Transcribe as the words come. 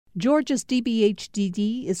Georgia's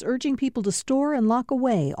DBHDD is urging people to store and lock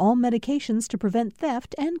away all medications to prevent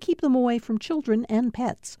theft and keep them away from children and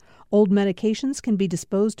pets. Old medications can be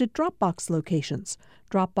disposed at Dropbox locations.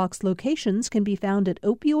 Dropbox locations can be found at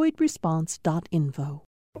opioidresponse.info.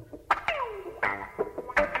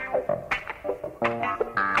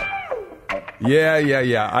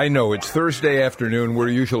 Yeah. I know it's Thursday afternoon. We're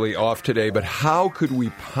usually off today, but how could we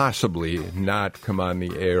possibly not come on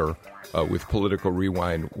the air with Political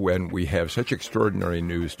Rewind when we have such extraordinary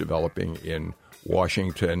news developing in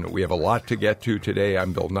Washington? We have a lot to get to today.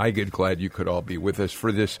 I'm Bill Nygaard. Glad you could all be with us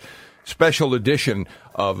for this special edition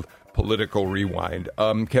of Political Rewind.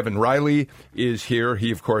 Kevin Riley is here.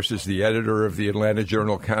 He, of course, is the editor of the Atlanta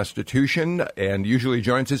Journal-Constitution and usually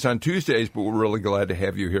joins us on Tuesdays, but we're really glad to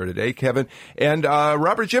have you here today, Kevin. And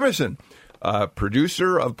Robert Jimison,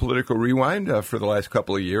 producer of Political Rewind for the last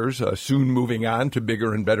couple of years, soon moving on to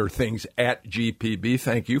bigger and better things at GPB.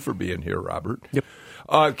 Thank you for being here, Robert. Yep.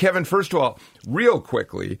 Kevin, first of all, real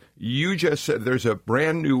quickly, you just said there's a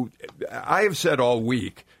brand new, I have said all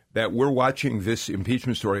week that we're watching this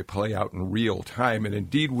impeachment story play out in real time, and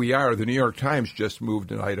indeed we are. The New York Times just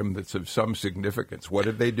moved an item that's of some significance. What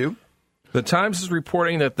did they do? The Times is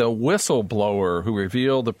reporting that the whistleblower who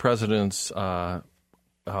revealed the president's phone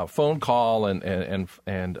call and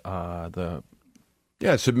the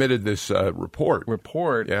submitted this report.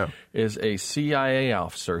 Is a CIA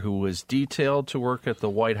officer who was detailed to work at the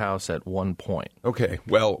White House at one point. Okay,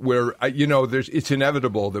 well, it's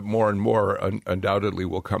inevitable that more and more undoubtedly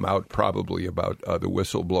will come out probably about the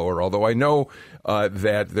whistleblower, although I know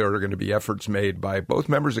that there are going to be efforts made by both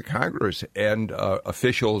members of Congress and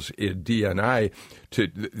officials in DNI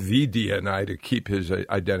to keep his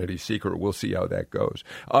identity secret. We'll see how that goes.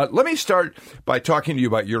 Let me start by talking to you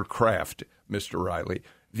about your craft, Mr. Riley.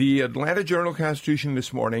 The Atlanta Journal-Constitution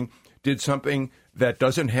this morning did something that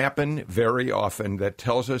doesn't happen very often that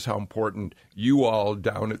tells us how important you all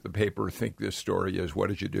down at the paper think this story is. What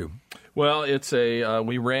did you do? Well,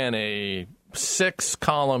 we ran a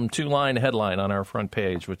 6-column, 2-line headline on our front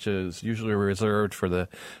page, which is usually reserved for the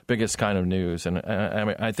biggest kind of news. And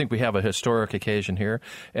I think we have a historic occasion here.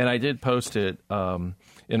 And I did post it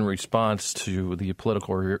in response to the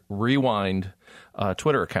Political Rewind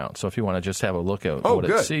Twitter account. So if you want to just have a look at what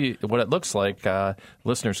it looks like,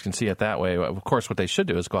 listeners can see it that way. Of course, what they should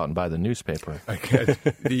do is go out and buy the newspaper. Okay.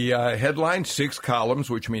 The headline, 6 columns,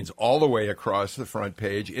 which means all the way across the front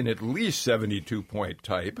page in at least 72-point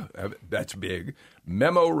type. That's big.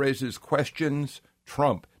 Memo raises questions.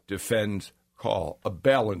 Trump defends call. A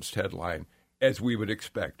balanced headline, as we would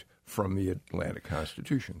expect from the Atlanta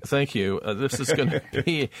Constitution. Thank you. This is going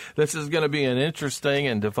to be an interesting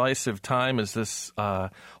and divisive time as this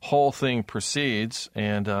whole thing proceeds,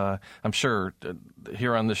 and I'm sure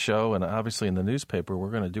here on the show and obviously in the newspaper,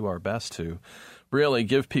 we're going to do our best to really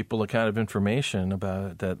give people the kind of information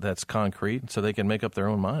about it that's concrete, so they can make up their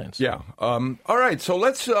own minds. Yeah. All right. So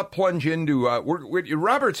let's plunge into.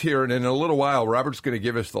 Robert's here, and in a little while, Robert's going to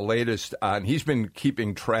give us the latest on. He's been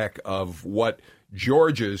keeping track of what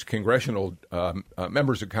Georgia's congressional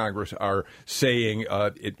members of Congress are saying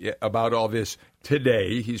about all this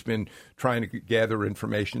today. He's been trying to gather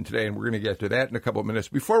information today, and we're going to get to that in a couple of minutes.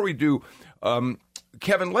 Before we do,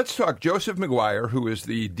 Kevin, let's talk. Joseph McGuire, who is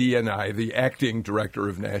the DNI, the acting director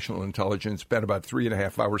of national intelligence, spent about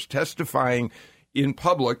 3.5 hours testifying in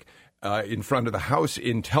public in front of the House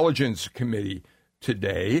Intelligence Committee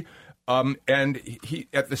today. And he,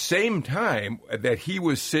 at the same time that he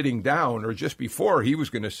was sitting down, or just before he was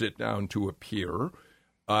going to sit down to appear,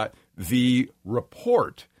 the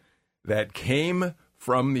report that came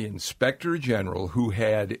from the Inspector General, who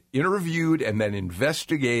had interviewed and then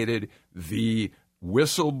investigated the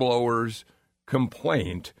whistleblower's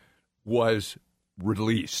complaint, was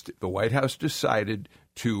released. The White House decided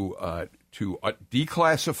to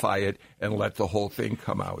declassify it and let the whole thing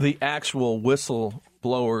come out. The actual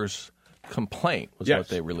whistleblower's complaint was what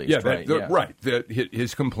they released, right? Right.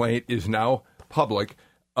 His complaint is now public,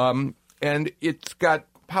 and it's got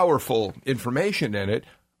powerful information in it.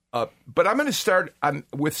 But I'm going to start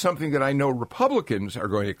with something that I know Republicans are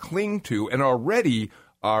going to cling to and already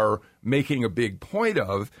are making a big point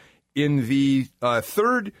of. In the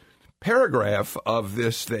third paragraph of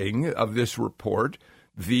this report,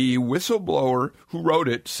 the whistleblower who wrote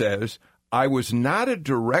it says, "I was not a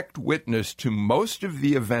direct witness to most of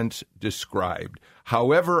the events described.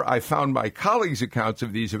 However, I found my colleagues' accounts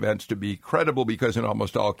of these events to be credible because in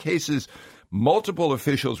almost all cases, Multiple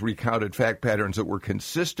officials recounted fact patterns that were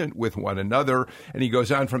consistent with one another, and he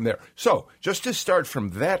goes on from there. So, just to start from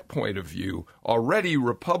that point of view, already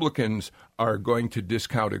Republicans are going to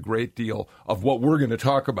discount a great deal of what we're going to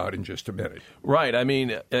talk about in just a minute. Right. I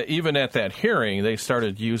mean, even at that hearing, they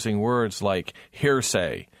started using words like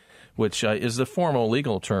hearsay, which is the formal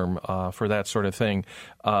legal term for that sort of thing.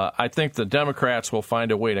 I think the Democrats will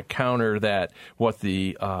find a way to counter that. What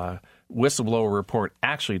the whistleblower report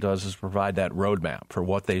actually does is provide that roadmap for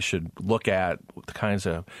what they should look at, the kinds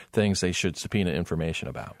of things they should subpoena information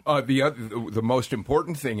about. The most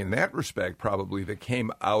important thing in that respect, probably, that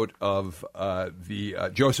came out of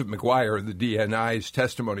the Joseph McGuire, the DNI's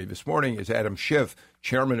testimony this morning, is Adam Schiff,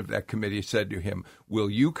 chairman of that committee, said to him, "Will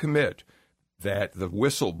you commit that the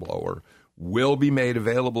whistleblower will be made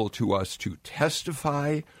available to us to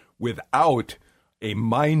testify without a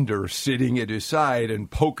minder sitting at his side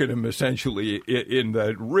and poking him essentially in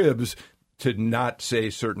the ribs to not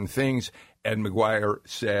say certain things?" And McGuire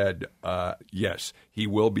said, yes, he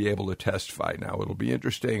will be able to testify. Now, it'll be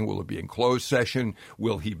interesting. Will it be in closed session?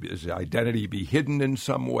 Will his identity be hidden in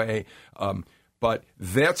some way? But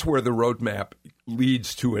that's where the roadmap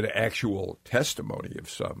leads to an actual testimony of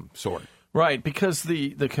some sort. Right, because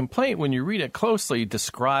the complaint, when you read it closely,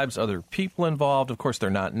 describes other people involved. Of course, they're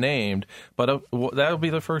not named, but that'll be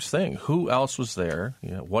the first thing. Who else was there?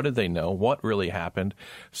 What did they know? What really happened?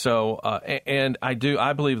 So, and I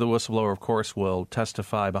believe the whistleblower, of course, will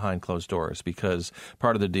testify behind closed doors, because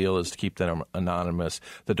part of the deal is to keep them anonymous.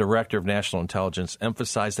 The director of national intelligence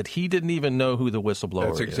emphasized that he didn't even know who the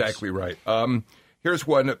whistleblower is. That's exactly right. Here's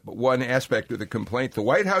one aspect of the complaint. The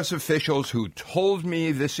White House officials who told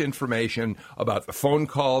me this information about the phone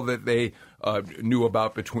call that they knew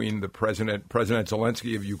about between the President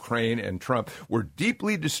Zelenskiy of Ukraine and Trump were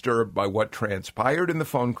deeply disturbed by what transpired in the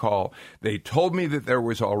phone call. They told me that there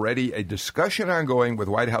was already a discussion ongoing with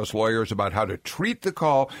White House lawyers about how to treat the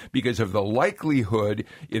call because of the likelihood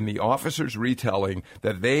in the officers' retelling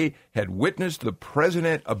that they had witnessed the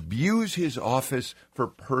president abuse his office for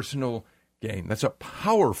personal gain. That's a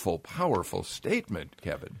powerful, powerful statement,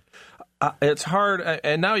 Kevin. It's hard,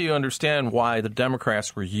 and now you understand why the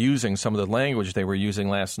Democrats were using some of the language they were using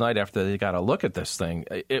last night after they got a look at this thing.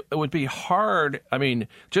 It would be hard, I mean,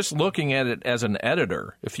 just looking at it as an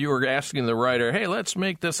editor, if you were asking the writer, hey, let's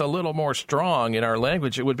make this a little more strong in our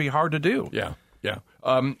language, it would be hard to do. Yeah. Yeah.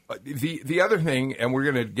 The other thing, and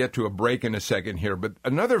we're going to get to a break in a second here, but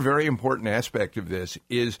another very important aspect of this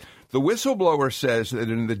is the whistleblower says that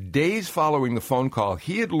in the days following the phone call,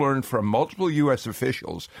 he had learned from multiple U.S.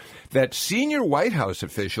 officials that senior White House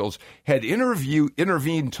officials had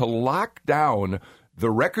intervened to lock down the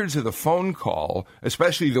records of the phone call,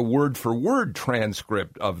 especially the word-for-word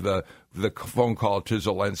transcript of the phone call to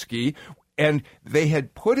Zelensky, and they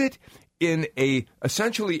had put it in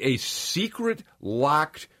essentially a secret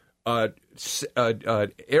locked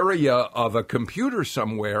area of a computer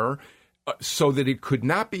somewhere so that it could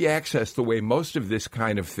not be accessed the way most of this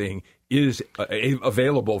kind of thing is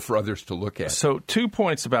available for others to look at. So 2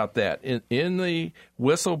 points about that. In the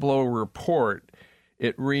whistleblower report,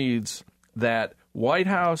 it reads that White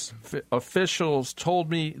House officials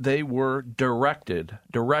told me they were directed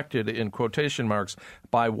in quotation marks,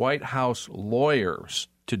 by White House lawyers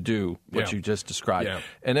to do what you just described. Yeah.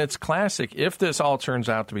 And it's classic. If this all turns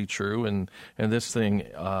out to be true and this thing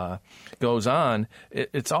goes on,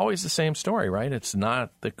 it's always the same story, right? It's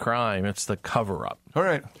not the crime, it's the cover-up. All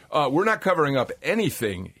right. We're not covering up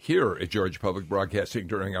anything here at Georgia Public Broadcasting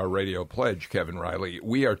during our radio pledge, Kevin Riley.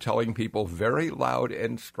 We are telling people very loud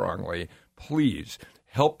and strongly, please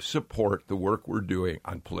help support the work we're doing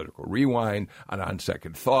on Political Rewind, on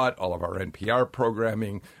Second Thought, all of our NPR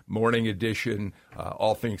programming, Morning Edition,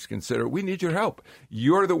 All Things Considered. We need your help.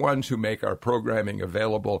 You're the ones who make our programming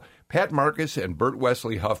available. Pat Marcus and Bert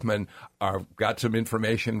Wesley Huffman got some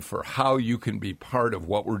information for how you can be part of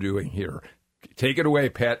what we're doing here. Take it away,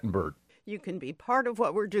 Pat and Bert. You can be part of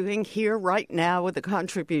what we're doing here right now with a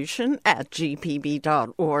contribution at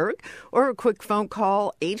gpb.org or a quick phone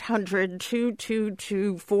call,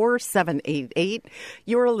 800-222-4788.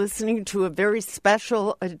 You're listening to a very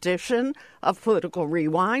special edition of Political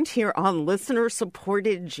Rewind here on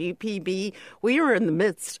listener-supported GPB. We are in the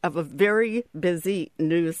midst of a very busy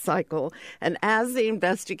news cycle, and as the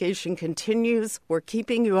investigation continues, we're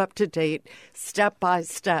keeping you up to date step by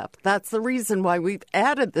step. That's the reason why we've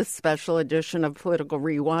added this special edition of Political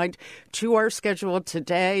Rewind to our schedule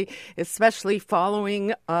today, especially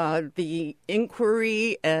following the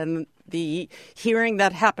inquiry and the hearing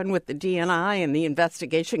that happened with the DNI and the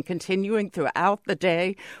investigation continuing throughout the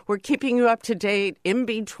day. We're keeping you up to date in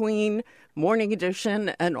between Morning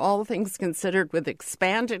Edition, and All Things Considered with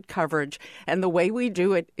expanded coverage. And the way we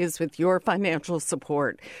do it is with your financial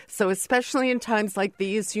support. So especially in times like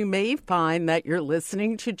these, you may find that you're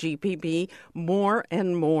listening to GPB more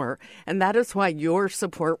and more. And that is why your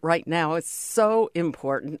support right now is so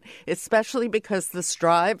important, especially because this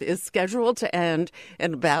drive is scheduled to end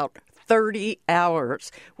in about 30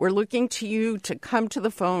 hours. We're looking to you to come to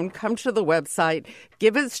the phone, come to the website,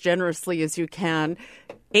 give as generously as you can.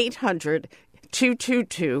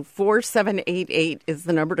 800-222-4788 is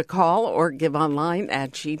the number to call, or give online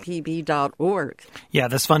at gpb.org. Yeah,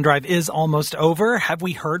 this fund drive is almost over. Have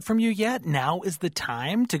we heard from you yet? Now is the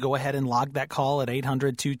time to go ahead and log that call at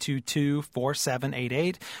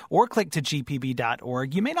 800-222-4788 or click to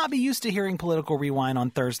gpb.org. You may not be used to hearing Political Rewind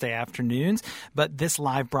on Thursday afternoons, but this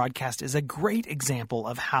live broadcast is a great example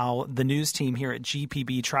of how the news team here at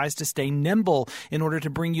GPB tries to stay nimble in order to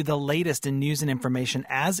bring you the latest in news and information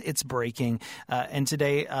as it's breaking. And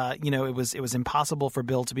today, it was impossible for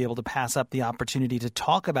Bill to be able to pass up the opportunity to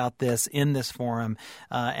talk about this in this forum.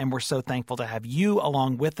 And we're so thankful to have you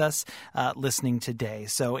along with us listening today.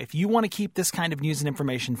 So if you want to keep this kind of news and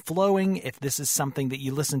information flowing, if this is something that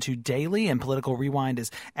you listen to daily and Political Rewind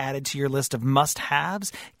is added to your list of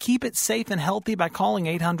must-haves, keep it safe and healthy by calling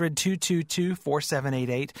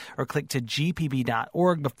 800-222-4788 or click to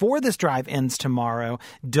gpb.org before this drive ends tomorrow.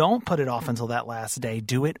 Don't put it off until that last day.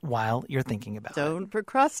 Do it while you're thinking about it. Don't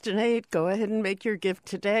procrastinate. Go ahead and make your gift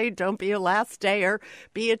today. Don't be a last dayer.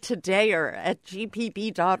 Be a todayer at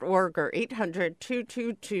gpb.org or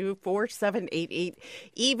 800-222-4788.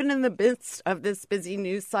 Even in the midst of this busy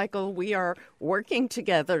news cycle, we are working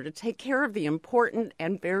together to take care of the important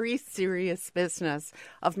and very serious business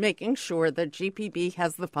of making sure that GPB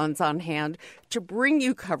has the funds on hand to bring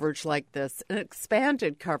you coverage like this, and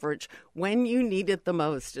expanded coverage when you need it the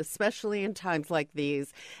most, especially in times like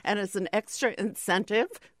these. And as an extra incentive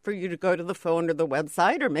for you to go to the phone or the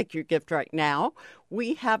website or make your gift right now,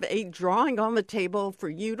 we have a drawing on the table for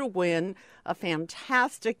you to win a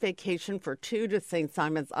fantastic vacation for two to St.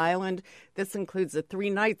 Simon's Island. This includes a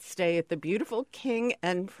 3-night stay at the beautiful King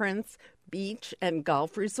and Prince Beach and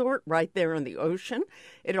Golf Resort right there on the ocean.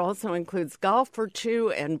 It also includes golf for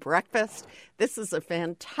two and breakfast. This is a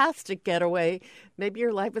fantastic getaway. Maybe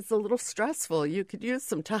your life is a little stressful. You could use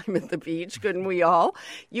some time at the beach, couldn't we all?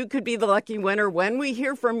 You could be the lucky winner when we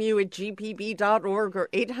hear from you at gpb.org or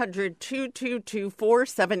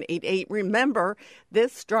 800-222-4788. Remember,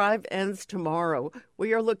 this drive ends tomorrow.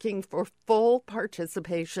 We are looking for full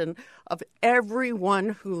participation of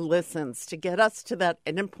everyone who listens to get us to that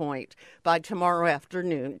endpoint by tomorrow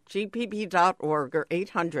afternoon. gpb.org or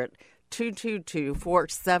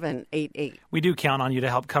 800-222-4788. We do count on you to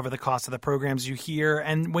help cover the cost of the programs you hear.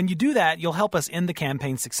 And when you do that, you'll help us end the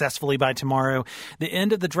campaign successfully by tomorrow. The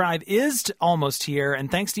end of the drive is almost here,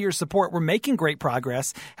 and thanks to your support, we're making great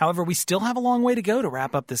progress. However, we still have a long way to go to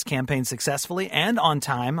wrap up this campaign successfully and on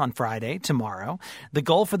time on Friday, tomorrow. The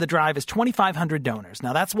goal for the drive is 2,500 donors.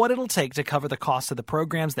 Now, that's what it'll take to cover the cost of the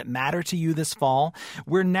programs that matter to you this fall.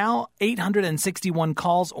 We're now 861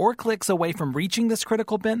 calls or clicks away from reaching this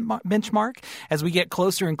critical benchmark. As we get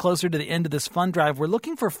closer and closer to the end of this fund drive, we're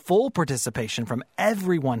looking for full participation from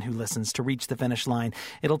everyone who listens to reach the finish line.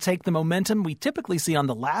 It'll take the momentum we typically see on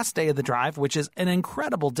the last day of the drive, which is an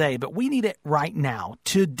incredible day, but we need it right now,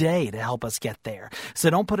 today, to help us get there. So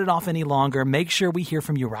don't put it off any longer. Make sure we hear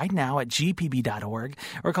from you right now at gpb.org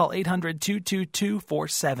or call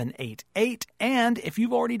 800-222-4788. And if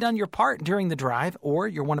you've already done your part during the drive, or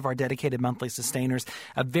you're one of our dedicated monthly sustainers,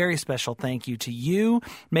 a very special thank you to you.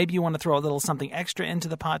 Maybe you want to throw a little something extra into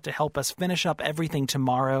the pot to help us finish up everything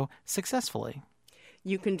tomorrow successfully.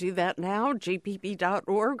 You can do that now,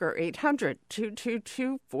 gpb.org or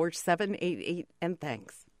 800-222-4788. And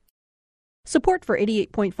thanks. Support for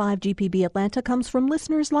 88.5 GPB Atlanta comes from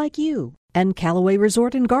listeners like you. And Callaway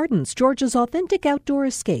Resort and Gardens, Georgia's authentic outdoor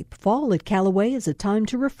escape. Fall at Callaway is a time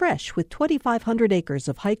to refresh with 2,500 acres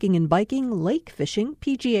of hiking and biking, lake fishing,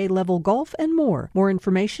 PGA-level golf, and more. More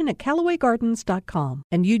information at CallawayGardens.com.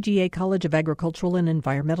 And UGA College of Agricultural and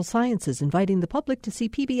Environmental Sciences inviting the public to see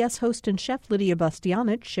PBS host and chef Lydia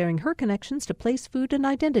Bastianich sharing her connections to place, food, and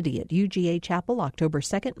identity at UGA Chapel, October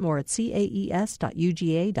 2nd. More at caes.uga.edu.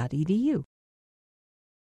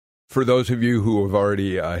 For those of you who have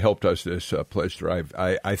already helped us this pledge drive,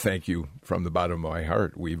 I thank you from the bottom of my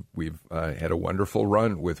heart. We've had a wonderful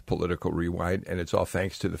run with Political Rewind, and it's all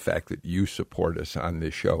thanks to the fact that you support us on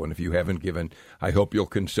this show. And if you haven't given, I hope you'll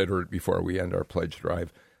consider it before we end our pledge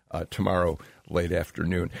drive tomorrow late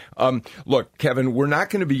afternoon. Look, Kevin, we're not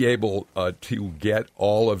going to be able to get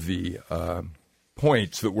all of the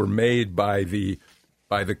points that were made by the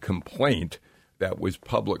by the complaint that was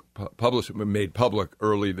made public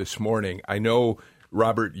early this morning. I know,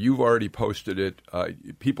 Robert, you've already posted it.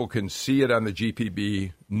 People can see it on the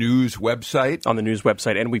GPB News website. On the news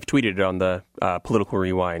website, and we've tweeted it on the Political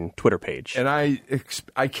Rewind Twitter page. And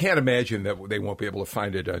I can't imagine that they won't be able to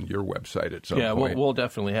find it on your website at some point. Yeah, we'll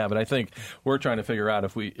definitely have it. I think we're trying to figure out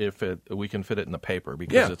if we can fit it in the paper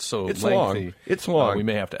because it's so lengthy. Long. It's long. We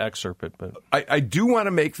may have to excerpt it. But I do want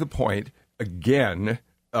to make the point again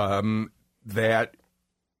that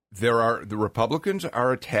the Republicans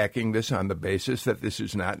are attacking this on the basis that this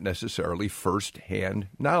is not necessarily first-hand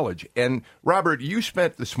knowledge. And, Robert, you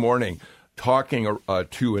spent this morning talking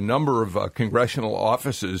to a number of congressional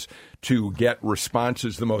offices to get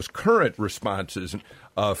responses, the most current responses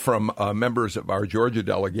from members of our Georgia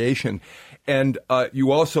delegation. And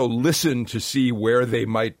you also listened to see where they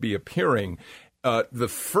might be appearing. The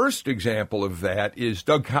first example of that is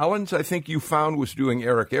Doug Collins, I think you found, was doing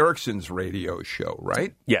Eric Erickson's radio show,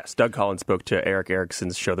 right? Yes, Doug Collins spoke to Eric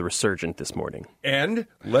Erickson's show, The Resurgent, this morning. And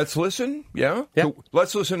let's listen, yeah?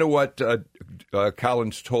 Let's listen to what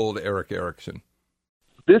Collins told Eric Erickson.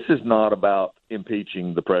 This is not about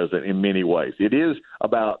impeaching the president in many ways. It is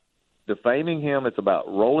about defaming him. It's about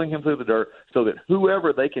rolling him through the dirt so that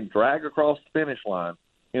whoever they can drag across the finish line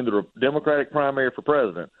in the Democratic primary for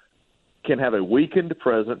president can have a weakened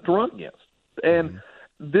president to run against. And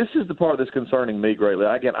this is the part that's concerning me greatly.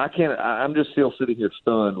 Again, I'm just still sitting here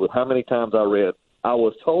stunned with how many times I read, I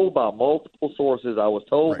was told by multiple sources,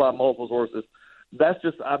 That's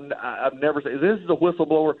just, I've never said, if this is a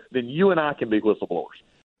whistleblower, then you and I can be whistleblowers.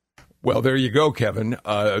 Well, there you go, Kevin.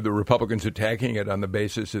 The Republicans attacking it on the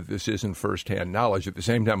basis that this isn't firsthand knowledge. At the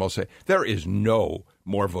same time, I'll say there is no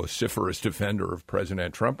more vociferous defender of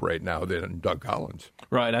President Trump right now than Doug Collins.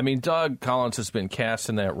 Right. I mean, Doug Collins has been cast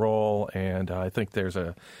in that role, and I think there's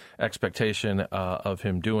a expectation of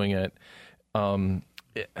him doing it. I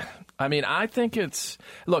mean, I think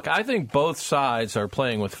I think both sides are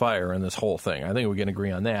playing with fire in this whole thing. I think we can agree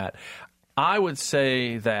on that. I would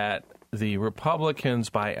say that the Republicans,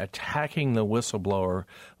 by attacking the whistleblower,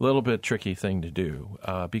 a little bit tricky thing to do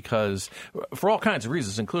because for all kinds of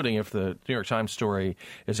reasons, including if the New York Times story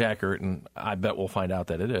is accurate, and I bet we'll find out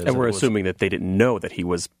that it is. And we're assuming that they didn't know that he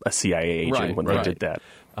was a CIA agent when they did that.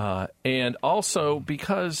 And also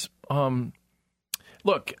because,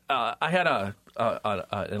 look, I had an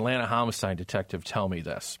Atlanta homicide detective tell me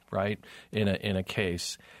this, right, in a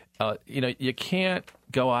case. You can't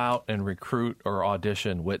go out and recruit or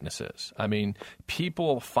audition witnesses. I mean,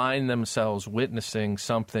 people find themselves witnessing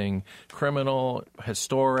something criminal,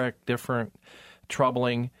 historic, different,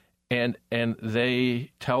 troubling, and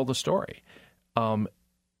they tell the story.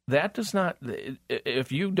 That does not,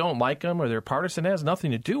 if you don't like them or they're partisan, it has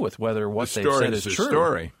nothing to do with whether what they said is true.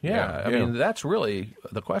 Story. Yeah, I mean, that's really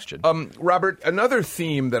the question. Robert, another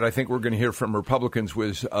theme that I think we're going to hear from Republicans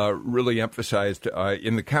was really emphasized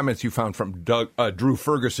in the comments you found from Drew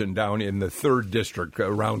Ferguson down in the 3rd District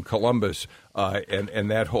around Columbus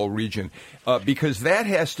and that whole region, because that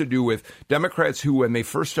has to do with Democrats who, when they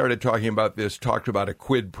first started talking about this, talked about a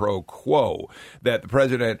quid pro quo, that the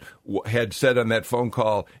president had said on that phone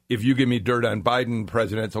call, if you give me dirt on Biden,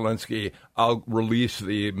 President Zelensky, I'll release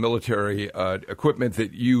the military equipment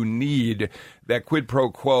that you need. That quid pro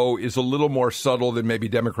quo is a little more subtle than maybe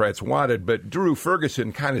Democrats wanted, but Drew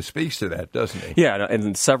Ferguson kind of speaks to that, doesn't he? Yeah,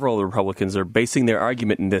 and several of the Republicans are basing their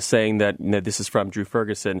argument in this, saying that, this is from Drew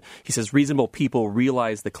Ferguson. He says, reasonable people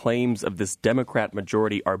realize the claims of this Democrat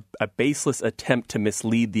majority are a baseless attempt to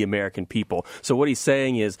mislead the American people. So what he's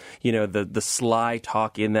saying is, the sly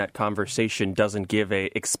talk in that conversation doesn't give a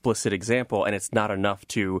explicit example, and it's not enough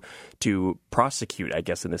to prosecute, I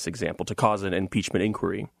guess, in this example, to cause an impeachment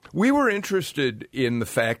inquiry. We were interested in the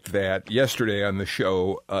fact that yesterday on the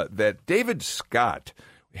show that David Scott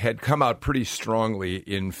had come out pretty strongly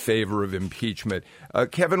in favor of impeachment.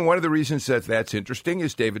 Kevin, one of the reasons that that's interesting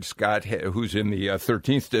is David Scott, who's in the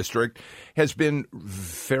 13th District, has been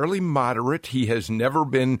fairly moderate. He has never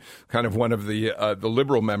been kind of one of the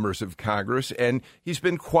liberal members of Congress, and he's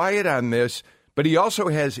been quiet on this. But he also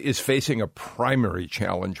is facing a primary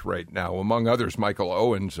challenge right now. Among others, Michael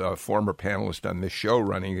Owens, a former panelist on this show,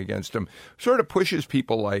 running against him, sort of pushes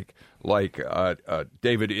people like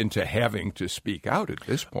David into having to speak out at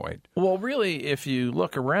this point. Well, really, if you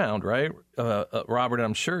look around, right, Robert,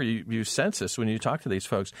 I'm sure you sense this when you talk to these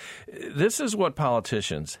folks. This is what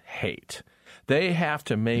politicians hate. They have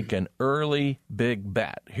to make an early big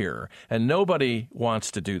bet here, and nobody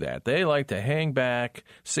wants to do that. They like to hang back,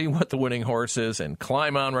 see what the winning horse is, and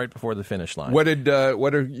climb on right before the finish line.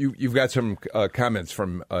 You've got some comments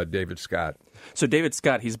from David Scott. So David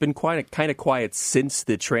Scott, he's been kind of quiet since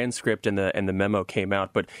the transcript and the memo came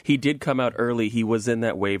out, but he did come out early. He was in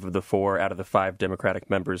that wave of the 4 out of the 5 Democratic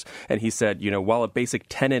members, and he said, while a basic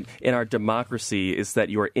tenet in our democracy is that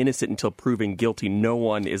you are innocent until proven guilty, no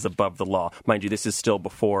one is above the law. Mind you, this is still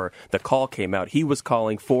before the call came out. He was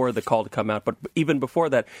calling for the call to come out, but even before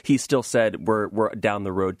that, he still said we're down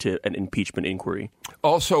the road to an impeachment inquiry.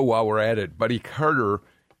 Also, while we're at it, Buddy Carter.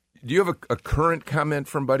 Do you have a current comment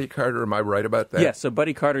from Buddy Carter? Am I right about that? Yeah, so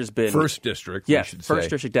Buddy Carter's been... First District, yeah, we should say.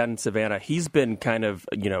 First District down in Savannah. He's been kind of,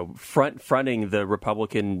 fronting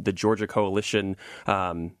the Georgia coalition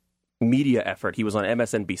media effort. He was on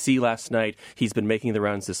MSNBC last night. He's been making the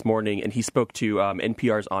rounds this morning, and he spoke to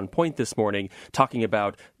NPR's On Point this morning, talking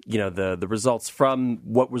about, the results from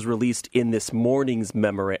what was released in this morning's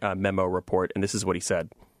memo report, and this is what he said.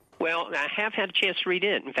 Well, I have had a chance to read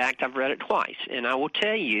it. In fact, I've read it twice, and I will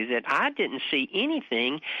tell you that I didn't see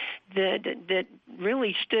anything that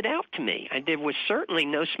really stood out to me. There was certainly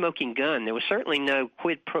no smoking gun. There was certainly no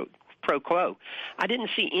quid pro quo. I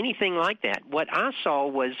didn't see anything like that. What I saw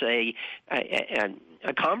was a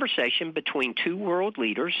conversation between 2 world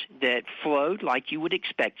leaders that flowed like you would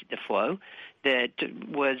expect it to flow. That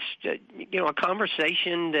was, a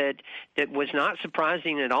conversation that was not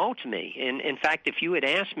surprising at all to me. And in fact, if you had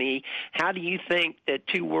asked me, how do you think that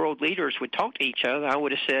 2 world leaders would talk to each other, I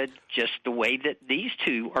would have said just the way that these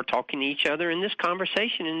 2 are talking to each other in this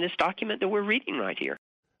conversation, in this document that we're reading right here.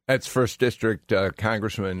 That's First District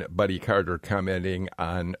Congressman Buddy Carter commenting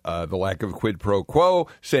on the lack of quid pro quo,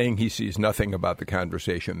 saying he sees nothing about the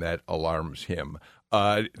conversation that alarms him.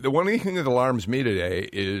 The one thing that alarms me today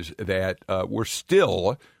is that we're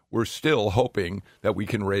still hoping that we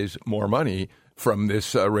can raise more money from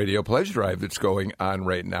this radio pledge drive that's going on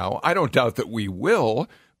right now. I don't doubt that we will,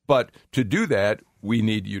 but to do that, we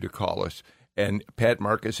need you to call us. And Pat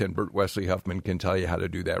Marcus and Bert Wesley Huffman can tell you how to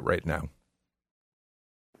do that right now.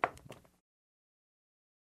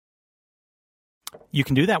 You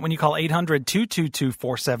can do that when you call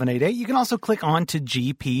 800-222-4788. You can also click on to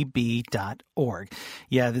gpb.org.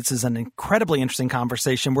 Yeah, this is an incredibly interesting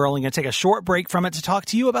conversation. We're only going to take a short break from it to talk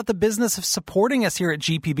to you about the business of supporting us here at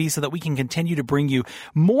GPB so that we can continue to bring you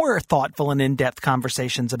more thoughtful and in-depth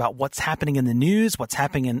conversations about what's happening in the news, what's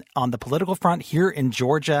happening on the political front here in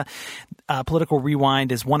Georgia. Political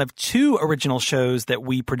Rewind is one of 2 original shows that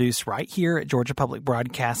we produce right here at Georgia Public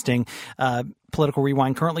Broadcasting. Political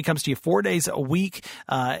Rewind currently comes to you 4 days a week.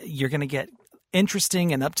 You're going to get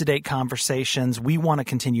interesting and up-to-date conversations. We want to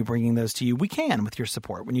continue bringing those to you. We can with your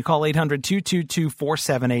support. When you call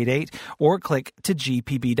 800-222-4788 or click to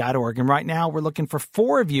gpb.org. And right now we're looking for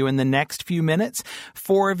 4 of you in the next few minutes.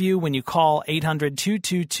 4 of you when you call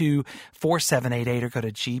 800-222-4788 or go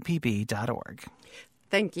to gpb.org.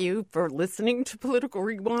 Thank you for listening to Political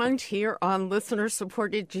Rewind here on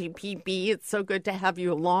listener-supported GPB. It's so good to have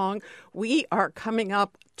you along. We are coming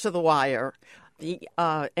up to the wire. The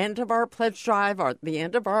end of our pledge drive, the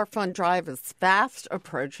end of our fund drive is fast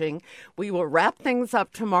approaching. We will wrap things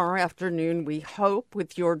up tomorrow afternoon, we hope,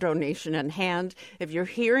 with your donation in hand. If you're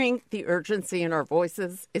hearing the urgency in our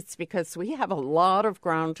voices, it's because we have a lot of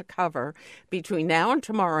ground to cover between now and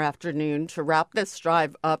tomorrow afternoon to wrap this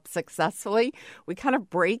drive up successfully. We kind of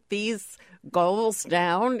break these goals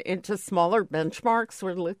down into smaller benchmarks.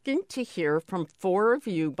 We're looking to hear from 4 of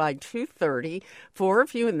you by 2:30, 4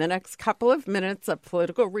 of you in the next couple of minutes of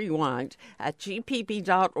Political Rewind at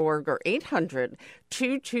gpb.org or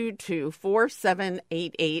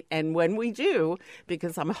 800-222-4788. And when we do,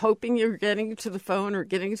 because I'm hoping you're getting to the phone or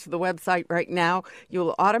getting to the website right now,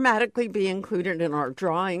 you'll automatically be included in our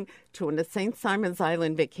drawing to a St. Simon's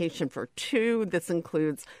Island vacation for 2. This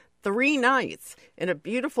includes 3 nights in a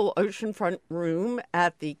beautiful oceanfront room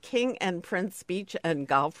at the King and Prince Beach and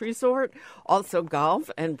Golf Resort. Also,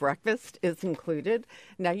 golf and breakfast is included.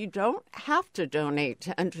 Now, you don't have to donate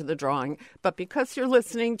to enter the drawing, but because you're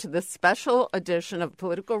listening to this special edition of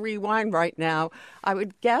Political Rewind right now, I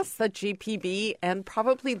would guess that GPB and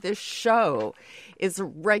probably this show is a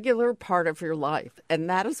regular part of your life. And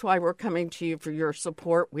that is why we're coming to you for your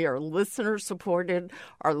support. We are listener-supported.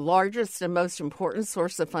 Our largest and most important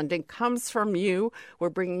source of funding comes from you. We're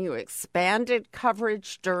bringing you expanded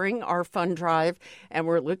coverage during our fund drive, and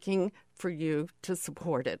we're looking for you to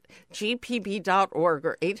support it. GPB.org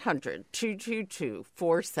or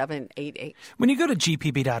 800-222-4788. When you go to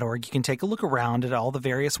gpb.org, you can take a look around at all the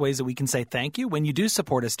various ways that we can say thank you when you do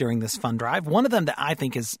support us during this fund drive. One of them that I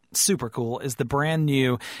think is super cool is the brand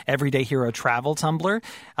new Everyday Hero travel tumbler.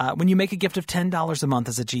 When you make a gift of $10 a month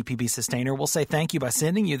as a GPB sustainer, we'll say thank you by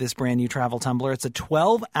sending you this brand new travel tumbler. It's a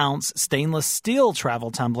 12-ounce stainless steel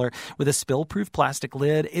travel tumbler with a spill-proof plastic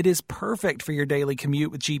lid. It is perfect for your daily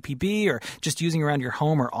commute with GPB or just using around your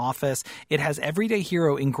home or office. It has Everyday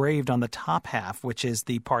Hero engraved on the top half, which is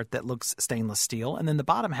the part that looks stainless steel, and then the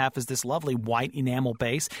bottom half is this lovely white enamel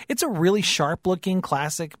base. It's a really sharp-looking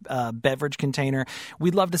classic beverage container.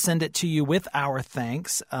 We'd love to send it to you with our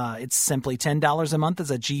thanks. It's simply $10 a month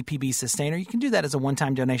as a GPB sustainer. You can do that as a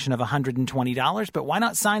one-time donation of $120, but why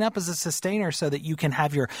not sign up as a sustainer so that you can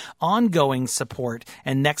have your ongoing support,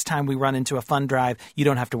 and next time we run into a fund drive, you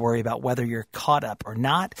don't have to worry about whether you're caught up or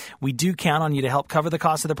not. We do count on you to help cover the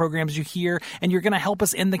cost of the programs you hear, and you're going to help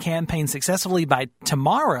us end the campaign successfully by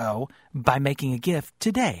tomorrow by making a gift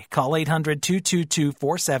today. Call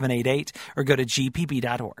 800-222-4788 or go to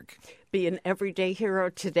gpb.org. Be an everyday hero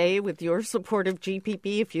today with your support of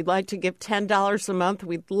GPB. If you'd like to give $10 a month,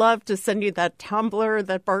 we'd love to send you that tumbler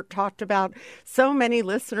that Bert talked about. So many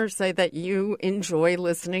listeners say that you enjoy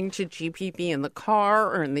listening to GPB in the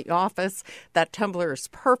car or in the office. That tumbler is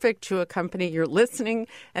perfect to accompany your listening,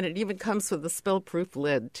 and it even comes with a spill-proof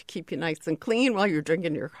lid to keep you nice and clean while you're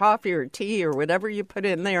drinking your coffee or tea or whatever you put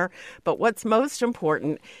in there. But what's most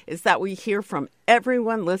important is that we hear from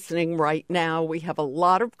everyone listening right now. We have a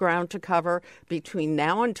lot of ground to cover between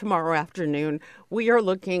now and tomorrow afternoon. We are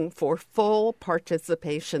looking for full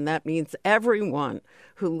participation. That means everyone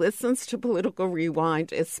who listens to Political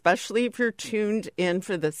Rewind, especially if you're tuned in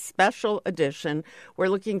for this special edition. We're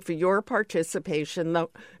looking for your participation, no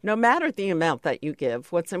matter the amount that you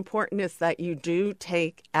give. What's important is that you do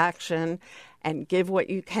take action and give what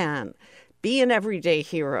you can. Be an everyday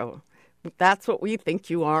hero. That's what we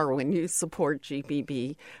think you are when you support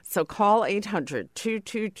GPB. So call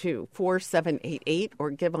 800-222-4788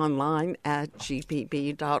 or give online at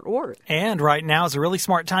gpb.org. And right now is a really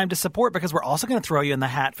smart time to support because we're also going to throw you in the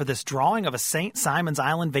hat for this drawing of a St. Simon's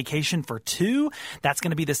Island vacation for two. That's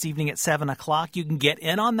going to be this evening at 7 o'clock. You can get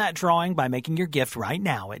in on that drawing by making your gift right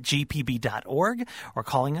now at gpb.org or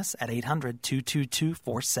calling us at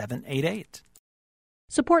 800-222-4788.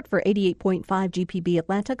 Support for 88.5 GPB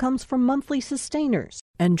Atlanta comes from monthly sustainers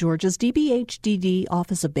and Georgia's DBHDD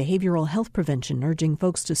Office of Behavioral Health Prevention, urging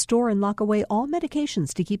folks to store and lock away all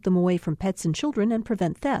medications to keep them away from pets and children and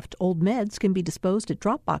prevent theft. Old meds can be disposed at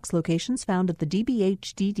Dropbox locations found at the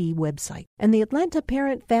DBHDD website. And the Atlanta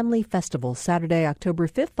Parent Family Festival, Saturday, October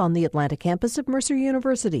 5th on the Atlanta campus of Mercer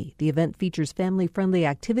University. The event features family-friendly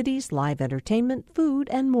activities, live entertainment, food,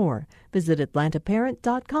 and more. Visit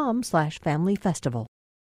atlantaparent.com/familyfestival.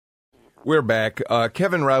 We're back.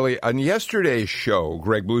 Kevin Riley, on yesterday's show,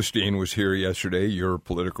 Greg Bluestein was here yesterday, your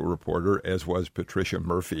political reporter, as was Patricia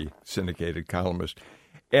Murphy, syndicated columnist.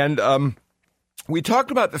 And we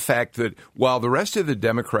talked about the fact that while the rest of the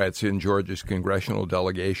Democrats in Georgia's congressional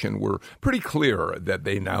delegation were pretty clear that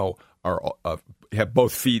they now are have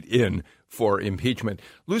both feet in for impeachment,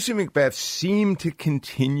 Lucy McBath seemed to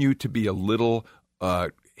continue to be a little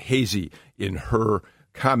hazy in her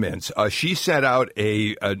comments. She sent out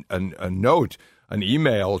a note, an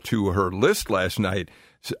email to her list last night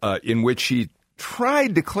in which she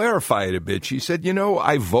tried to clarify it a bit. She said,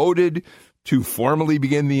 I voted to formally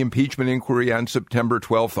begin the impeachment inquiry on September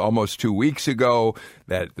 12th, almost 2 weeks ago,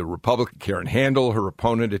 that the Republican Karen Handel, her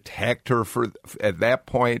opponent, attacked her at that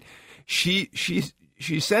point. She's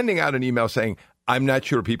sending out an email saying, I'm not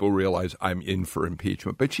sure people realize I'm in for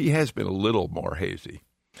impeachment, but she has been a little more hazy.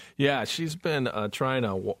 Yeah, she's been trying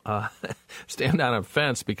to stand on a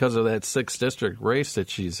fence because of that 6th district race that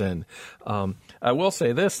she's in. I will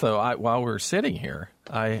say this, though. While we're sitting here,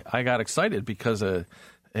 I got excited because a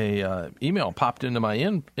email popped into my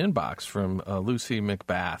inbox from Lucy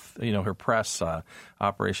McBath, her press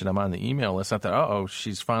operation. I'm on the email list. I thought,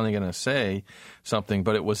 she's finally going to say something.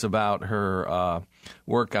 But it was about her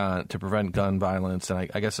work to prevent gun violence. And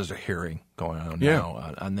I guess there's a hearing going on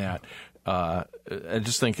now on that. I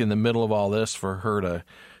just think in the middle of all this, for her to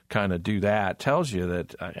kind of do that tells you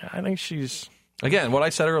that I think she's, again, what I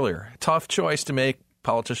said earlier, tough choice to make.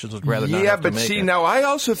 Politicians would rather not have to make it. Yeah, but see, now I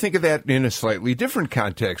also think of that in a slightly different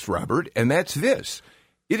context, Robert, and that's this.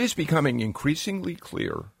 It is becoming increasingly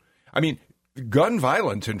clear. I mean, gun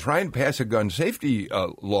violence and trying to pass a gun safety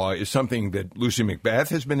law is something that Lucy McBath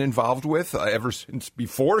has been involved with ever since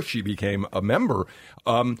before she became a member.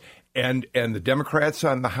 And the Democrats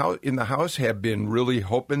in the House have been really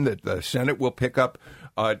hoping that the Senate will pick up,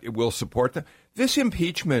 will support them. This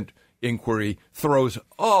impeachment inquiry throws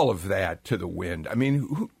all of that to the wind. I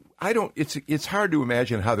mean, it's hard to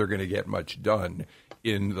imagine how they're going to get much done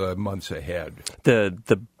in the months ahead.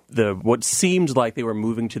 What seemed like they were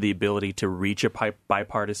moving to the ability to reach a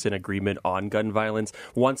bipartisan agreement on gun violence,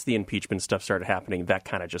 once the impeachment stuff started happening, that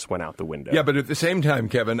kind of just went out the window. Yeah, but at the same time,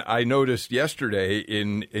 Kevin, I noticed yesterday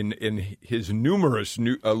in his numerous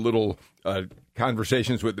little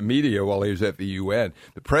conversations with the media while he was at the UN,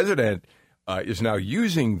 the president is now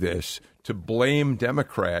using this to blame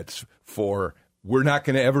Democrats for we're not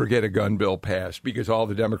going to ever get a gun bill passed because all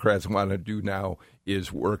the Democrats want to do now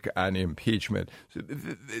is work on impeachment. So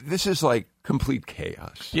this is like complete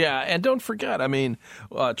chaos. Yeah, and don't forget, I mean,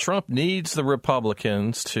 Trump needs the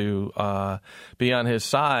Republicans to be on his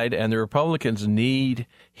side, and the Republicans need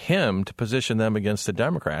him to position them against the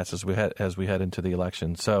Democrats as we head into the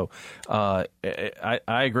election. So I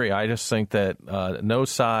agree. I just think that no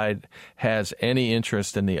side has any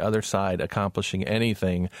interest in the other side accomplishing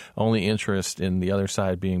anything, only interest in the other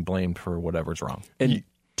side being blamed for whatever's wrong. And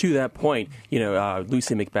to that point,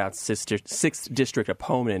 Lucy McBath's 6th district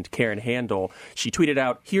opponent, Karen Handel, she tweeted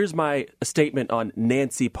out, "Here's my statement on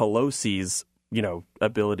Nancy Pelosi's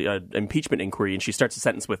impeachment inquiry," and she starts a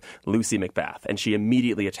sentence with Lucy McBath, and she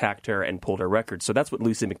immediately attacked her and pulled her record. So that's what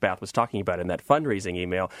Lucy McBath was talking about in that fundraising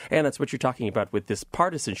email, and that's what you're talking about with this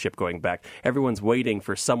partisanship going back. Everyone's waiting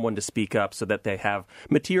for someone to speak up so that they have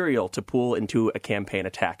material to pull into a campaign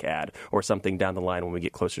attack ad or something down the line when we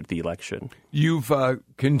get closer to the election. You've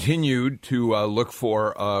continued to look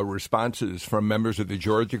for responses from members of the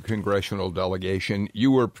Georgia congressional delegation.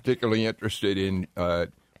 You were particularly interested in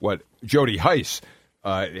what Jody Hice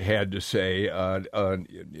had to say,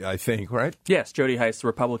 I think, right? Yes, Jody Hice,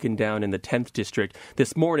 Republican down in the 10th district.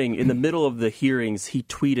 This morning, in the middle of the hearings, he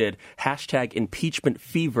tweeted, #impeachment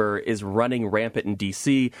fever is running rampant in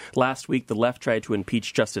D.C. Last week, the left tried to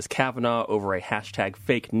impeach Justice Kavanaugh over a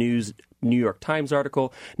 #fake news New York Times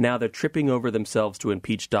article. Now they're tripping over themselves to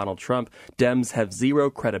impeach Donald Trump. Dems have zero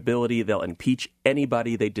credibility. They'll impeach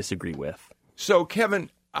anybody they disagree with. So, Kevin,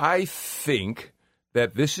 I think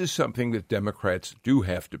that this is something that Democrats do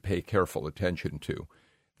have to pay careful attention to.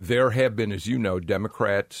 There have been, as you know,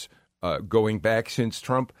 Democrats going back since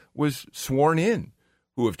Trump was sworn in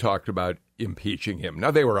who have talked about impeaching him. Now,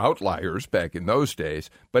 they were outliers back in those days,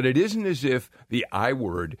 but it isn't as if the I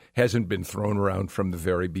word hasn't been thrown around from the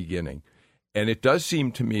very beginning. And it does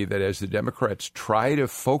seem to me that as the Democrats try to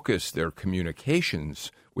focus their communications,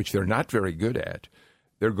 which they're not very good at,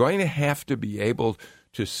 they're going to have to be able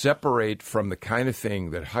to separate from the kind of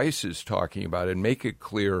thing that Hice is talking about and make it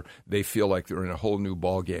clear they feel like they're in a whole new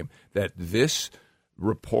ballgame, that this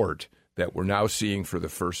report that we're now seeing for the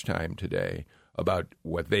first time today about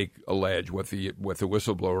what they allege, what the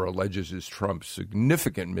whistleblower alleges is Trump's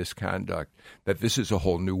significant misconduct, that this is a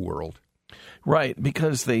whole new world. Right,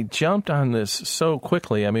 because they jumped on this so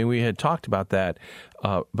quickly. I mean, we had talked about that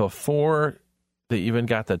before they even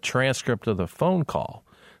got the transcript of the phone call.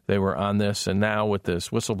 They were on this, and now with this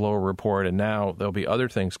whistleblower report, and now there'll be other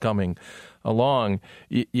things coming along.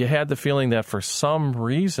 You had the feeling that for some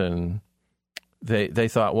reason they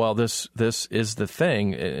thought, well, this is the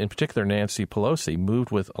thing. In particular, Nancy Pelosi moved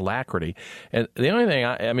with alacrity. And the only thing,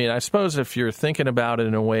 I suppose if you're thinking about it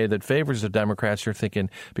in a way that favors the Democrats, you're thinking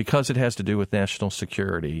because it has to do with national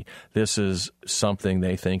security, this is something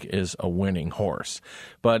they think is a winning horse.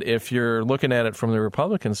 But if you're looking at it from the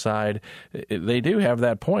Republican side, they do have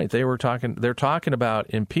that point. They're talking about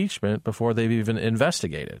impeachment before they've even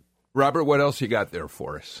investigated. Robert, what else you got there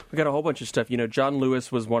for us? We got a whole bunch of stuff. John Lewis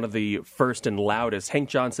was one of the first and loudest. Hank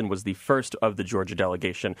Johnson was the first of the Georgia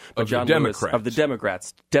delegation. But John Lewis of the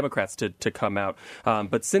Democrats to come out.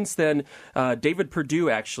 But since then, David Perdue,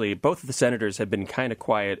 actually, both of the senators have been kind of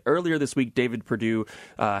quiet. Earlier this week, David Perdue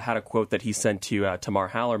had a quote that he sent to Tamar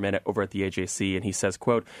Hallerman over at the AJC, and he says,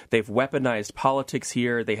 quote, "They've weaponized politics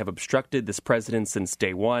here. They have obstructed this president since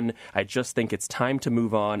day one. I just think it's time to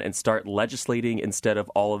move on and start legislating instead of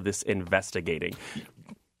all of this investigating."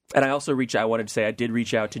 And I wanted to say I did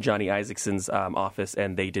reach out to Johnny Isaacson's office,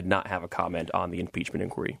 and they did not have a comment on the impeachment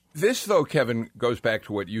inquiry. This, though, Kevin, goes back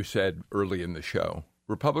to what you said early in the show.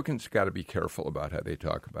 Republicans got to be careful about how they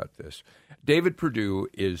talk about this. David Perdue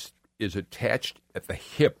is attached at the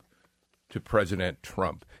hip to President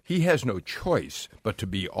Trump. He has no choice but to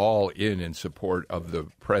be all in support of the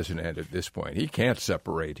president at this point. He can't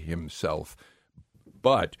separate himself.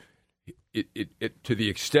 But to the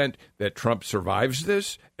extent that Trump survives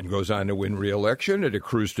this and goes on to win re-election, it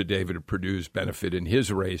accrues to David Perdue's benefit in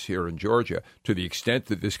his race here in Georgia. To the extent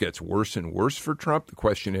that this gets worse and worse for Trump, the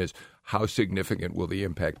question is, how significant will the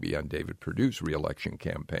impact be on David Perdue's re-election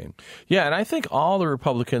campaign? Yeah, and I think all the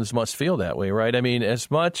Republicans must feel that way, right? I mean, as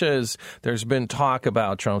much as there's been talk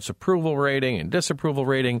about Trump's approval rating and disapproval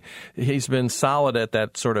rating, he's been solid at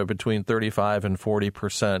that sort of between 35 and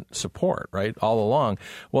 40% support, right, all along.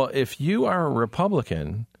 Well, if you are a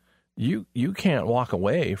Republican, you can't walk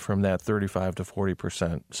away from that 35 to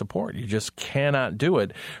 40% support. You just cannot do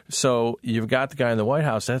it. So you've got the guy in the White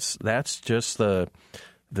House. That's just the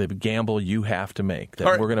gamble you have to make,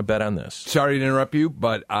 that we're going to bet on this. Sorry to interrupt you,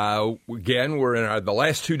 but again, we're in the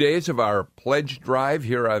last 2 days of our pledge drive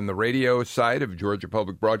here on the radio side of Georgia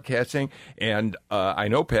Public Broadcasting, and I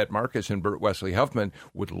know Pat Marcus and Burt Wesley Huffman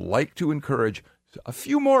would like to encourage a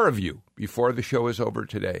few more of you before the show is over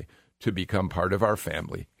today to become part of our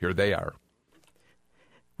family. Here they are.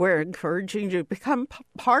 We're encouraging you to become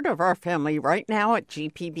part of our family right now at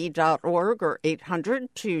gpb.org or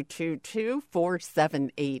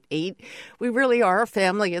 800-222-4788. We really are a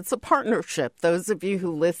family. It's a partnership. Those of you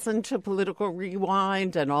who listen to Political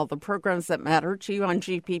Rewind and all the programs that matter to you on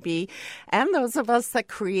GPB, and those of us that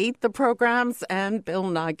create the programs, and Bill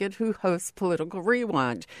Nigut, who hosts Political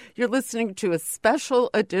Rewind. You're listening to a special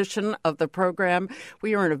edition of the program.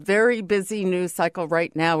 We are in a very busy news cycle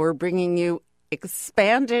right now. We're bringing you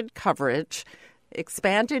expanded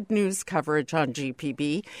news coverage on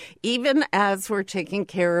GPB, even as we're taking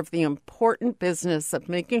care of the important business of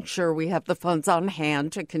making sure we have the funds on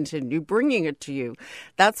hand to continue bringing it to you.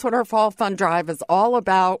 That's what our Fall Fund Drive is all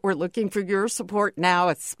about. We're looking for your support now,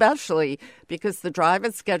 especially because the drive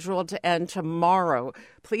is scheduled to end tomorrow.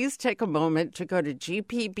 Please take a moment to go to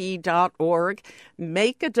gpb.org,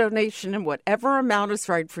 make a donation in whatever amount is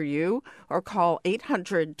right for you, or call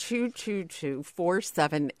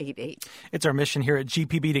 800-222-4788. It's our mission here at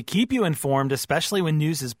GPB to keep you informed, especially when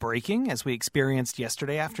news is breaking, as we experienced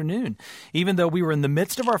yesterday afternoon. Even though we were in the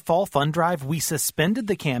midst of our Fall Fund Drive, we suspended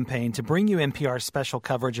the campaign to bring you NPR's special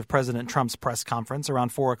coverage of President Trump's press conference around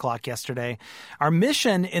 4 o'clock yesterday. Our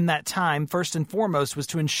mission in that time, first and foremost, was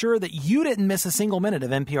to ensure that you didn't miss a single minute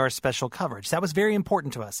of NPR's special coverage. That was very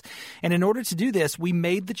important to us. And in order to do this, we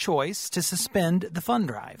made the choice to suspend the fund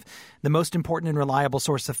drive. The most important and reliable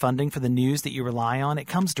source of funding for the news that you rely on, it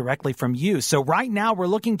comes directly from you. So right now, we're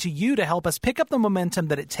looking to you to help us pick up the momentum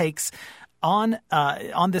that it takes on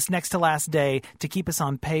this next to last day to keep us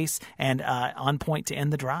on pace and on point to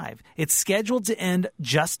end the drive. It's scheduled to end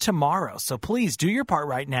just tomorrow, so please do your part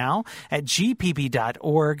right now at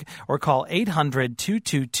gpb.org or call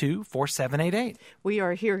 800-222-4788. We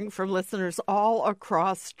are hearing from listeners all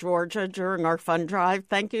across Georgia during our fund drive.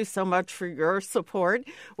 Thank you so much for your support.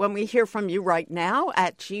 When we hear from you right now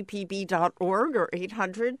at gpb.org or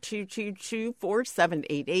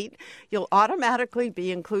 800-222-4788, you'll automatically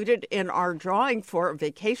be included in our drawing for a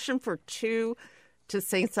vacation for two to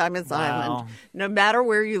St. Simon's Island. No matter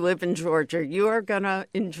where you live in Georgia, you are going to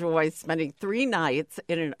enjoy spending 3 nights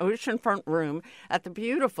in an oceanfront room at the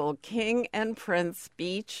beautiful King and Prince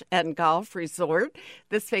Beach and Golf Resort.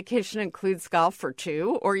 This vacation includes golf for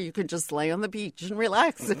 2, or you can just lay on the beach and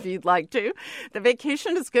relax if you'd like to. The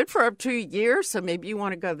vacation is good for up to a year, so maybe you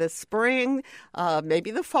want to go this spring,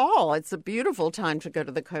 maybe the fall. It's a beautiful time to go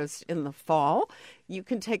to the coast in the fall. You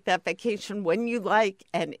can take that vacation when you like,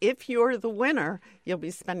 and if you're the winner, you'll be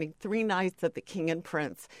spending 3 nights at the King and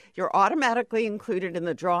Prince. You're automatically included in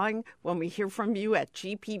the drawing when we hear from you at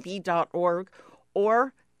gpb.org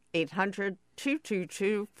or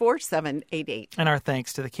 800-222-4788. And our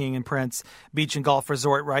thanks to the King and Prince Beach and Golf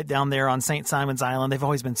Resort right down there on St. Simon's Island. They've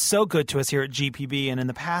always been so good to us here at GPB. And in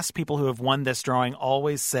the past, people who have won this drawing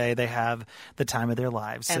always say they have the time of their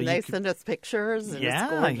lives. And they send us pictures. And it's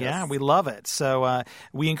gorgeous. Yeah, we love it. So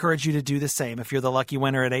we encourage you to do the same. If you're the lucky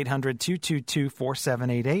winner at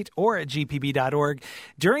 800-222-4788 or at gpb.org.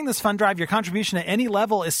 During this fund drive, your contribution at any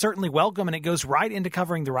level is certainly welcome, and it goes right into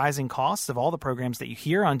covering the rising costs of all the programs that you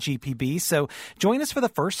hear on GPB. So join us for the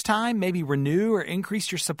first time, maybe renew or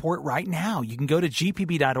increase your support right now. You can go to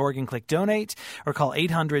gpb.org and click donate or call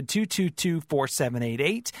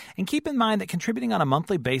 800-222-4788. And keep in mind that contributing on a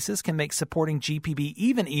monthly basis can make supporting GPB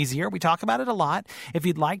even easier. We talk about it a lot. If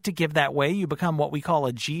you'd like to give that way, you become what we call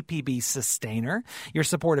a GPB sustainer. Your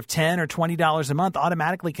support of $10 or $20 a month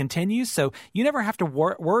automatically continues, so you never have to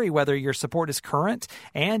worry whether your support is current,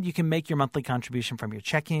 and you can make your monthly contribution from your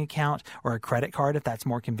checking account or a credit card if that's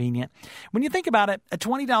more convenient. When you think about it, a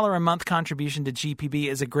 $20 a month contribution to GPB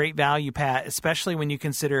is a great value, Pat, especially when you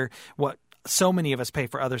consider what so many of us pay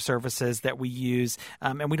for other services that we use,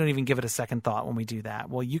 and we don't even give it a second thought when we do that.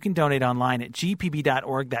 Well, you can donate online at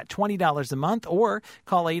gpb.org, that $20 a month, or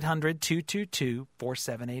call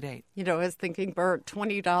 800-222-4788. You know, I was thinking, Bert,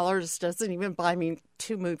 $20 doesn't even buy me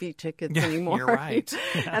 2 movie tickets anymore. You're right.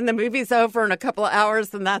 And the movie's over in a couple of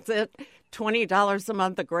hours, and that's it. $20 a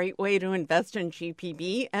month, a great way to invest in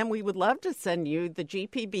GPB. And we would love to send you the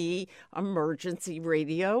GPB emergency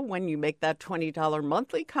radio when you make that $20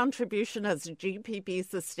 monthly contribution as a GPB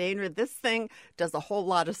sustainer. This thing does a whole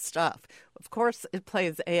lot of stuff. Of course, it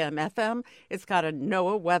plays AM, FM. It's got a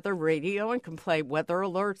NOAA weather radio and can play weather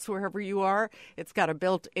alerts wherever you are. It's got a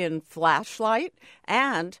built-in flashlight.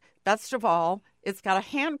 And best of all, it's got a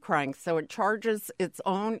hand crank, so it charges its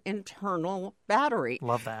own internal battery.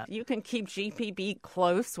 Love that. You can keep GPB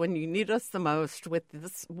close when you need us the most with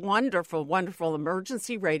this wonderful, wonderful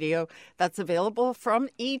emergency radio that's available from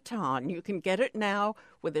Eton. You can get it now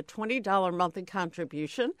with a $20 monthly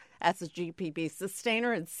contribution as a GPB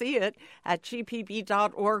sustainer and see it at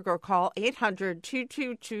gpb.org or call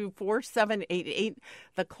 800-222-4788.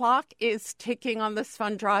 The clock is ticking on this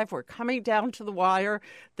fund drive. We're coming down to the wire.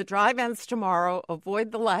 The drive ends tomorrow.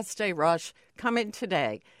 Avoid the last day rush. Come in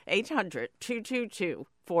today.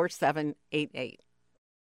 800-222-4788.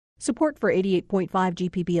 Support for 88.5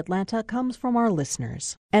 GPB Atlanta comes from our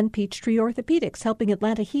listeners. And Peachtree Orthopedics, helping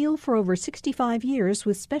Atlanta heal for over 65 years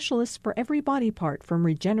with specialists for every body part, from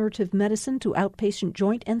regenerative medicine to outpatient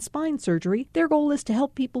joint and spine surgery. Their goal is to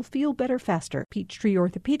help people feel better faster.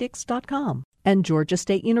 PeachtreeOrthopedics.com. And Georgia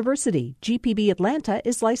State University. GPB Atlanta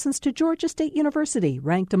is licensed to Georgia State University,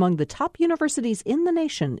 ranked among the top universities in the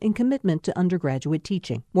nation in commitment to undergraduate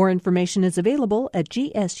teaching. More information is available at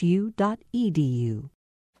gsu.edu.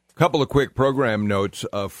 Couple of quick program notes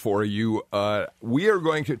for you. We are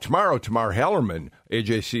going to, tomorrow, Tamar Hallerman,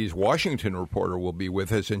 AJC's Washington reporter, will be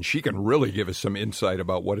with us, and she can really give us some insight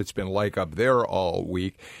about what it's been like up there all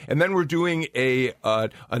week. And then we're doing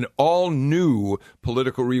an all-new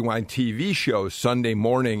Political Rewind TV show Sunday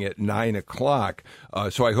morning at 9 o'clock.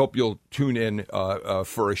 So I hope you'll tune in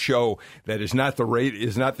for a show that is not the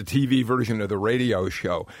TV version of the radio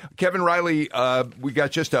show. Kevin Riley, we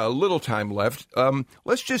got just a little time left.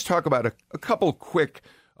 Let's just talk about a couple quick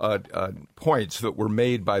points that were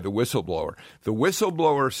made by the whistleblower. The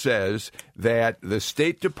whistleblower says that the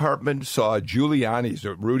State Department saw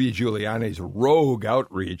Rudy Giuliani's rogue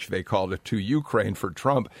outreach, they called it, to Ukraine for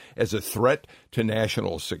Trump as a threat to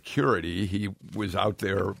national security. He was out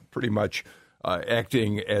there pretty much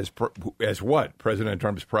acting as what? President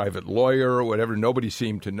Trump's private lawyer or whatever. Nobody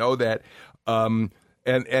seemed to know that. And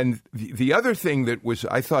the other thing that was,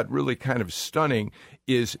 I thought, really kind of stunning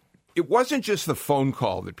is it wasn't just the phone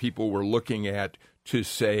call that people were looking at to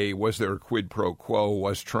say, was there a quid pro quo?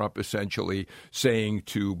 Was Trump essentially saying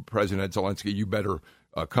to President Zelensky, you better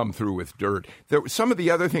come through with dirt? Some of the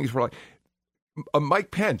other things were like, Mike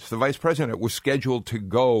Pence, the vice president, was scheduled to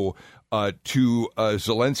go to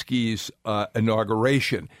Zelensky's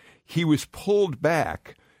inauguration. He was pulled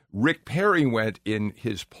back. Rick Perry went in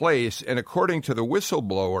his place, and according to the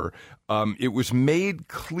whistleblower, it was made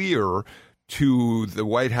clear to the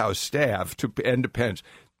White House staff and to Pence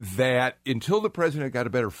that until the president got a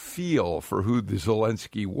better feel for who the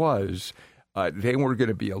Zelensky was, they were going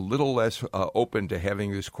to be a little less open to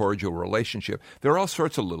having this cordial relationship. There are all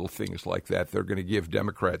sorts of little things like that. They're going to give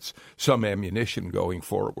Democrats some ammunition going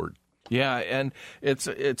forward. Yeah, and it's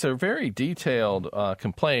a very detailed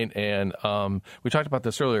complaint, and we talked about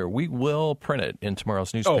this earlier. We will print it in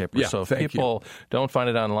tomorrow's newspaper. Yeah, so if people don't find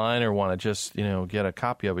it online or want to just get a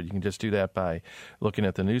copy of it, you can just do that by looking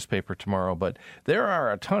at the newspaper tomorrow. But there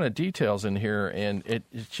are a ton of details in here, and it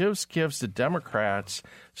just gives the Democrats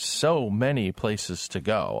so many places to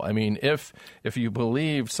go. I mean, if you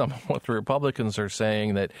believe some of what the Republicans are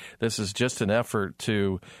saying, that this is just an effort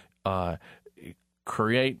to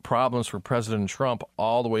create problems for President Trump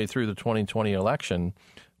all the way through the 2020 election,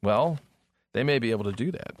 well, they may be able to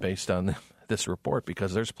do that based on this report,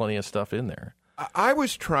 because there's plenty of stuff in there. I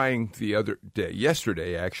was trying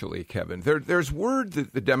yesterday actually, Kevin, there's word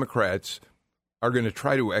that the Democrats are going to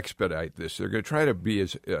try to expedite this. They're going to try to be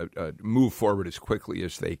move forward as quickly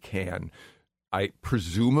as they can.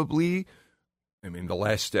 The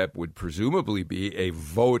last step would presumably be a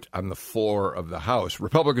vote on the floor of the House.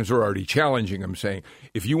 Republicans are already challenging them, saying,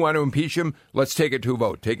 if you want to impeach him, let's take it to a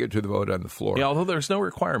vote. Take it to the vote on the floor. Yeah, although there's no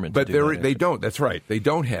requirement to do that. They don't. That's right. They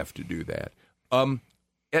don't have to do that.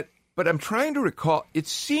 But I'm trying to recall, it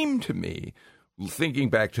seemed to me, thinking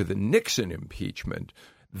back to the Nixon impeachment,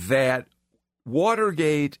 that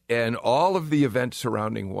Watergate and all of the events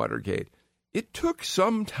surrounding Watergate it took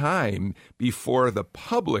some time before the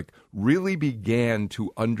public really began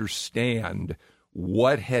to understand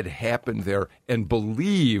what had happened there and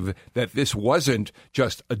believe that this wasn't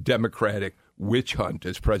just a Democratic witch hunt,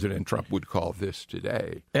 as President Trump would call this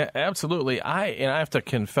today. Absolutely. I have to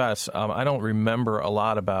confess, I don't remember a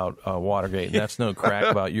lot about Watergate, and that's no crack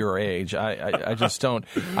about your age. I just don't.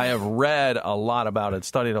 I have read a lot about it,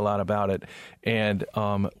 studied a lot about it, and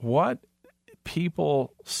what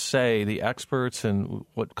people say, the experts, and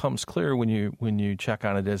what comes clear when you check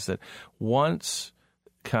on it is that once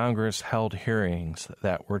Congress held hearings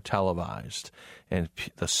that were televised and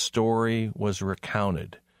the story was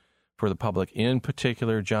recounted for the public, in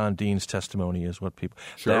particular John Dean's testimony is what people,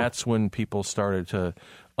 sure. That's when people started to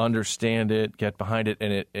understand it, get behind it,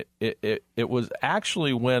 and it was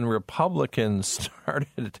actually when Republicans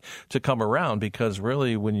started to come around, because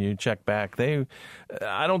really when you check back,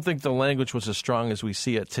 I don't think the language was as strong as we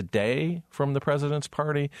see it today from the president's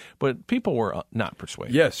party, but people were not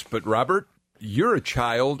persuaded. Yes, but Robert, you're a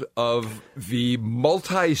child of the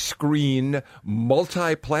multi-screen,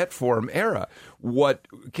 multi-platform era. What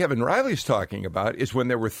Kevin Riley's talking about is when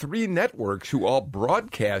there were 3 networks who all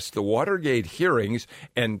broadcast the Watergate hearings,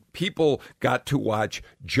 and people got to watch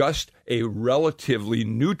just a relatively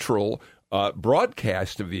neutral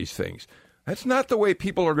broadcast of these things. That's not the way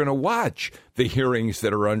people are going to watch the hearings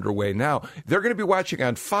that are underway now. They're going to be watching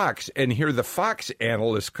on Fox and hear the Fox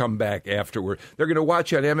analysts come back afterward. They're going to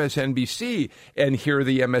watch on MSNBC and hear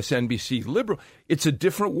the MSNBC liberal. It's a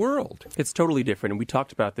different world. It's totally different. And we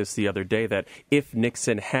talked about this the other day, that if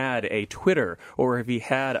Nixon had a Twitter or if he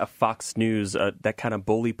had a Fox News, that kind of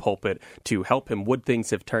bully pulpit to help him, would things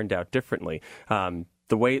have turned out differently?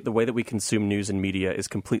 The way that we consume news and media is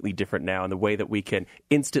completely different now, and the way that we can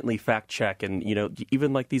instantly fact check, and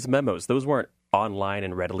even like these memos, those weren't online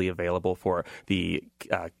and readily available for the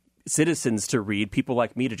citizens to read. People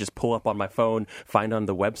like me to just pull up on my phone, find on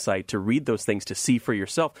the website to read those things, to see for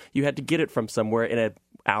yourself. You had to get it from somewhere in an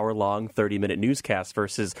hour-long, 30-minute newscast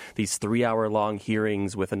versus these 3-hour-long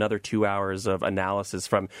hearings with another 2 hours of analysis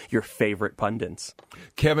from your favorite pundits.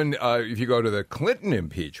 Kevin, if you go to the Clinton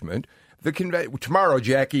impeachment, tomorrow,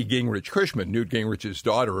 Jackie Gingrich-Cushman, Newt Gingrich's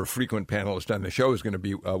daughter, a frequent panelist on the show, is going to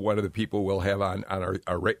be one of the people we'll have on our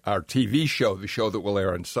TV show, the show that will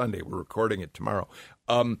air on Sunday. We're recording it tomorrow.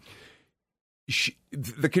 The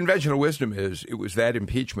conventional wisdom is it was that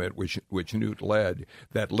impeachment which Newt led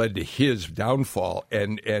that led to his downfall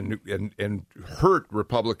and hurt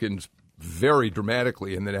Republicans very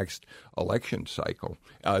dramatically in the next election cycle.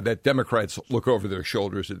 That Democrats look over their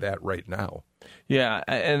shoulders at that right now. Yeah,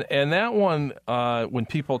 and that one, when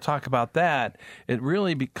people talk about that, it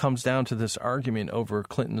really comes down to this argument over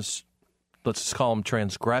Clinton's, let's just call them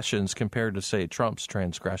transgressions, compared to, say, Trump's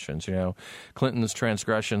transgressions. Clinton's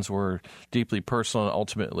transgressions were deeply personal, and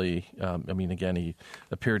ultimately, again, he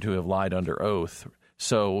appeared to have lied under oath.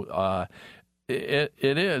 So it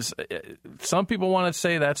is. Some people want to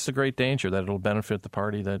say that's the great danger, that it'll benefit the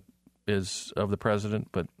party that is of the president,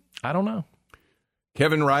 but I don't know.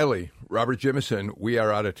 Kevin Riley, Robert Jimison, we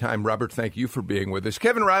are out of time. Robert, thank you for being with us.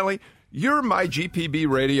 Kevin Riley, you're my GPB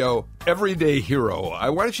radio everyday hero. I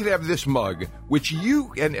want you to have this mug, which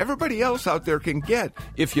you and everybody else out there can get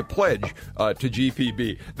if you pledge to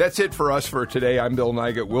GPB. That's it for us for today. I'm Bill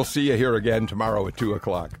Nygut. We'll see you here again tomorrow at 2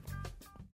 o'clock.